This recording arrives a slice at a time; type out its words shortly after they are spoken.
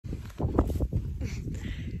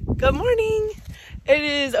Good morning. It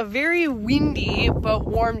is a very windy but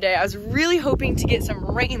warm day. I was really hoping to get some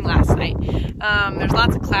rain last night. There's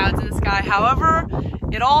lots of clouds in the sky. However,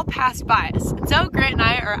 it all passed by us. And so Grant and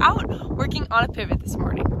I are out working on a pivot this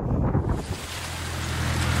morning.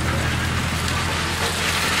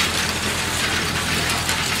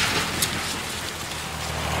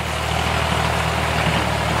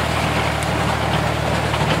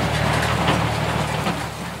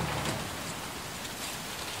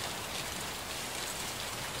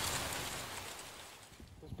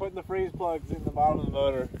 Putting the freeze plugs in the bottom of the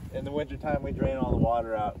motor. In the winter time, we drain all the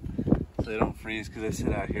water out so they don't freeze because they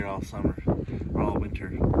sit out here all summer or all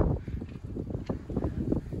winter.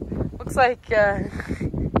 Looks like a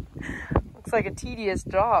tedious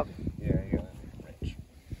job. Yeah, you got a wrench.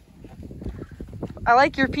 I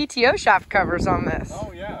like your PTO shaft covers on this.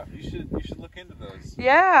 Oh yeah, you should look into those.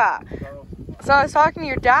 Yeah. So I was talking to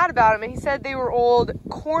your dad about them, and he said they were old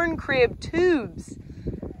corn crib tubes.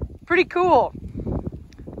 Pretty cool.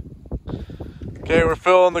 Okay, we're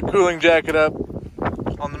filling the cooling jacket up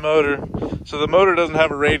on the motor. So the motor doesn't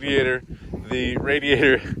have a radiator. The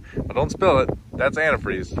radiator, well, don't spill it, that's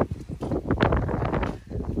antifreeze.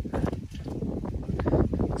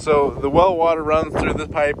 So the well water runs through this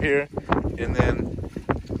pipe here, and then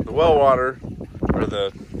the well water, or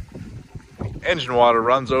the engine water,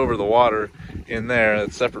 runs over the water in there.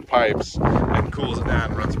 It's separate pipes, and cools it down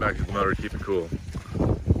and runs back to the motor to keep it cool.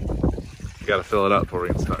 You gotta fill it up before we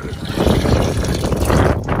get started.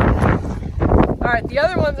 Alright, the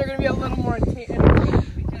other ones are going to be a little more intense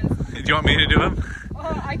because... Do you want me to do them?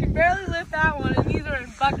 Oh, I can barely lift that one, and these are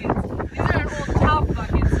in buckets. These are in old top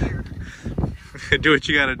buckets here. Do what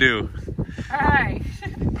you gotta do. Alright.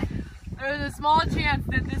 There's a small chance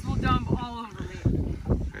that this will dump all over me.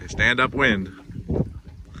 Okay, stand upwind.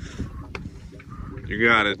 You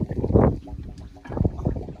got it.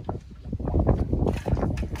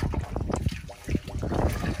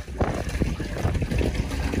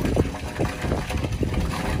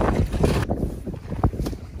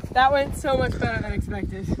 That went so much better than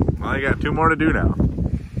expected. Well, you got 2 more to do now.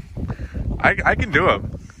 I can do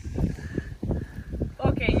them.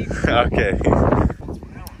 Okay. Okay.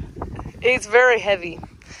 It's very heavy.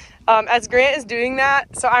 As Grant is doing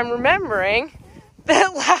that, so I'm remembering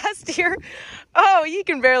that last year, oh, you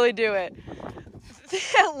can barely do it.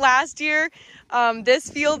 Last year, this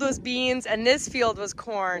field was beans and this field was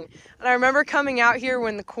corn. And I remember coming out here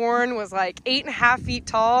when the corn was like 8.5 feet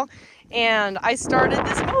tall, and I started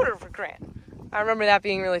this motor for Grant. I remember that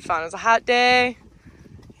being really fun. It was a hot day.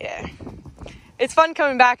 Yeah. It's fun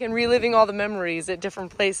coming back and reliving all the memories at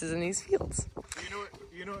different places in these fields.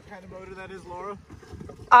 You know what kind of motor that is, Laura?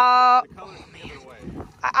 Oh man,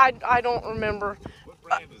 I don't remember. What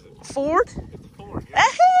brand is it? Ford? It's a Ford. Yeah.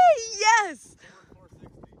 Hey, yes!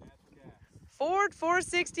 Ford 460 natural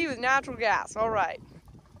gas. Ford 460 with natural gas, all right.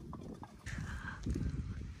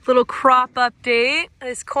 Little crop update.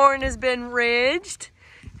 This corn has been ridged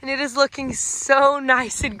and it is looking so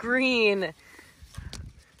nice and green.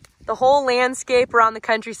 The whole landscape around the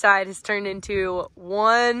countryside has turned into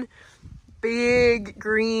one big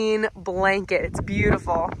green blanket. It's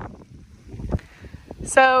beautiful.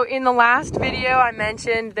 So in the last video, I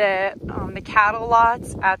mentioned that the cattle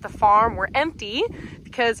lots at the farm were empty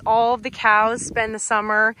because all of the cows spend the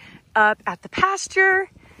summer up at the pasture,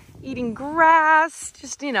 eating grass,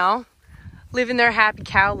 just, you know, living their happy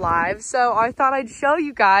cow lives. So I thought I'd show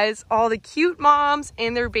you guys all the cute moms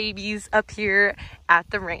and their babies up here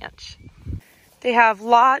at the ranch. They have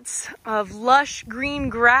lots of lush green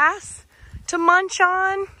grass to munch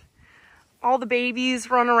on. All the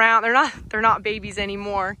babies run around. They're not babies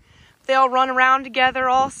anymore. They all run around together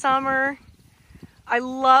all summer. I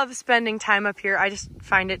love spending time up here. I just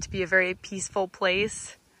find it to be a very peaceful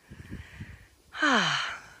place.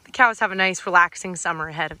 The cows have a nice relaxing summer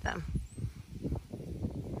ahead of them.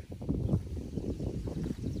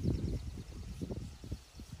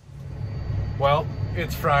 Well,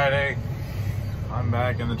 it's Friday. I'm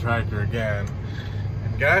back in the tractor again.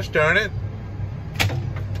 And gosh darn it,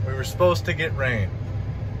 we were supposed to get rain,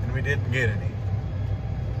 and we didn't get any.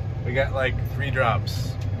 We got like 3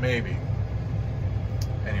 drops, maybe.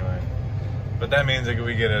 Anyway, but that means that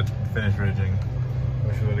we get a finished ridging.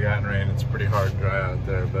 Wish we would have gotten rain. It's pretty hard and dry out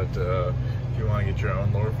there, but if you want to get your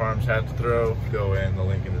own Lower Farms hat to throw, go in the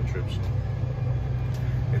link in the description.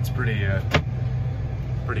 It's pretty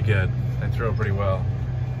good. They throw pretty well.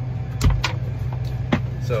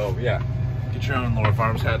 So yeah, get your own Lower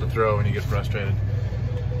Farms hat to throw when you get frustrated.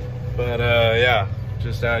 But yeah,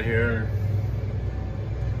 just out here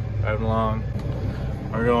driving along.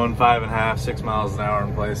 We're going 5.5, 6 miles an hour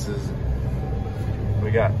in places. We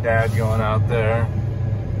got Dad going out there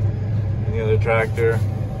and the other tractor.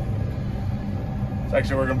 It's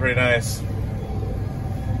actually working pretty nice.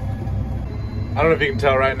 I don't know if you can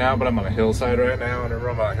tell right now, but I'm on a hillside right now, and whenever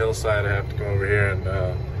I'm on a hillside, I have to come over here and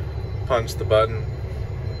punch the button.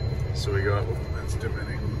 So we go up, that's too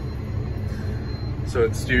many. So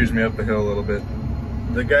it steers me up the hill a little bit.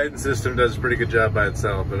 The guidance system does a pretty good job by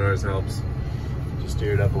itself. It always helps to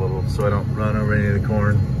steer it up a little so I don't run over any of the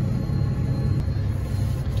corn.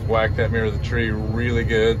 Whack that mirror with the tree really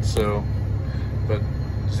good, so, but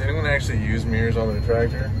does anyone actually use mirrors on their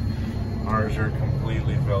tractor? Ours are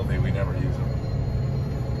completely filthy, we never use them.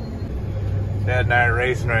 Dad and I are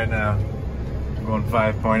racing right now. We're going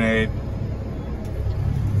 5.8.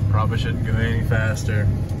 Probably shouldn't go any faster.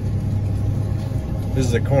 This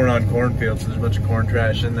is a corn on corn field, so there's a bunch of corn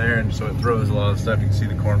trash in there, and so it throws a lot of stuff. You can see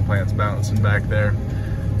the corn plants bouncing back there.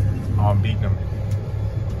 Oh, I'm beating them.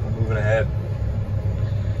 I'm moving ahead.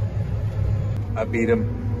 I beat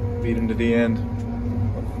him to the end.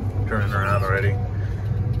 I'm turning around already.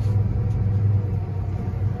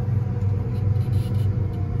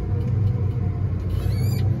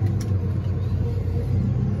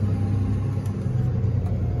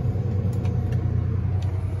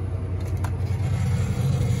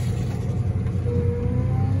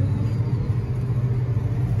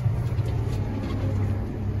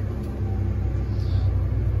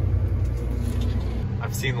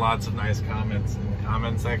 I've seen lots of nice comments in the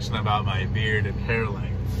comment section about my beard and hair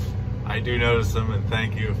length. I do notice them, and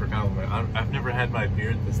thank you for complimenting. I've never had my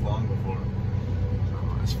beard this long before.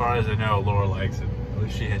 So, as far as I know, Laura likes it. At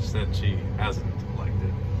least she has said she hasn't liked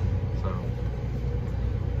it. So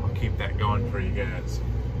I'll keep that going for you guys.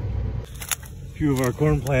 A few of our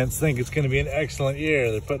corn plants think it's going to be an excellent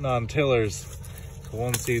year. They're putting on tillers. So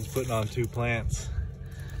one seed's putting on 2 plants.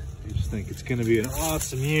 They just think it's going to be an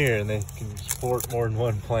awesome year, and they can support more than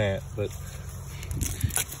one plant, but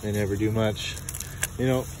they never do much. You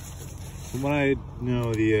know, from what I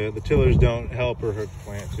know, the tillers don't help or hurt the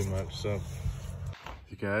plant too much. So,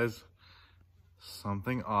 you guys,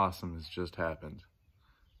 something awesome has just happened.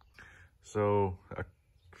 So, a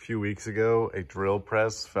few weeks ago, a drill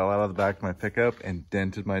press fell out of the back of my pickup and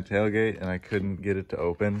dented my tailgate, and I couldn't get it to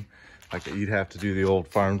open. Like, you'd have to do the old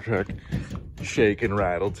farm truck shake and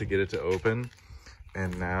rattle to get it to open.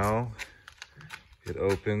 And now it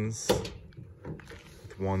opens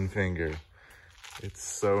with one finger. It's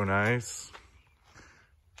so nice.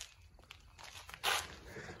 I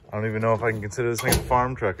don't even know if I can consider this thing a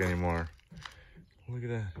farm truck anymore. Look at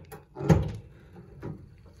that.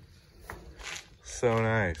 So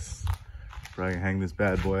nice. Probably can hang this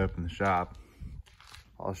bad boy up in the shop.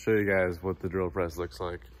 I'll show you guys what the drill press looks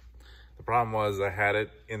like. The problem was I had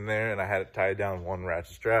it in there and I had it tied down one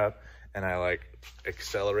ratchet strap, and I like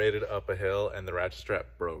accelerated up a hill and the ratchet strap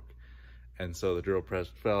broke. And so the drill press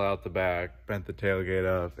fell out the back, bent the tailgate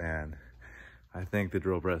up, and I think the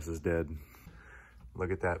drill press is dead.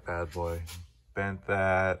 Look at that bad boy. Bent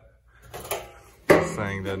that. This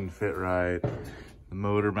thing doesn't fit right. The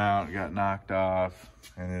motor mount got knocked off,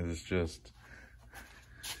 and it is just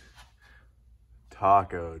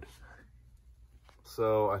tacoed.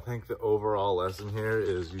 So I think the overall lesson here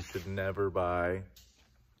is you should never buy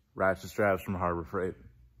ratchet straps from Harbor Freight.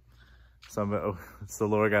 So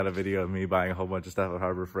Laura got a video of me buying a whole bunch of stuff at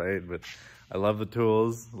Harbor Freight, but I love the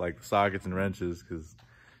tools, like sockets and wrenches, because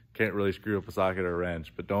you can't really screw up a socket or a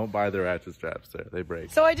wrench, but don't buy the ratchet straps there, they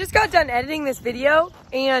break. So I just got done editing this video,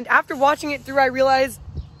 and after watching it through, I realized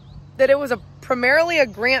that it was primarily a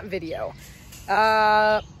Grant video.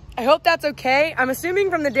 I hope that's okay. I'm assuming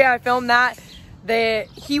from the day I filmed that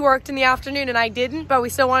he worked in the afternoon and I didn't, but we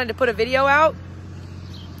still wanted to put a video out.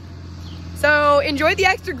 So enjoy the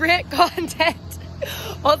extra Grant content.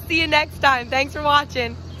 I'll see you next time. Thanks for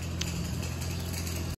watching.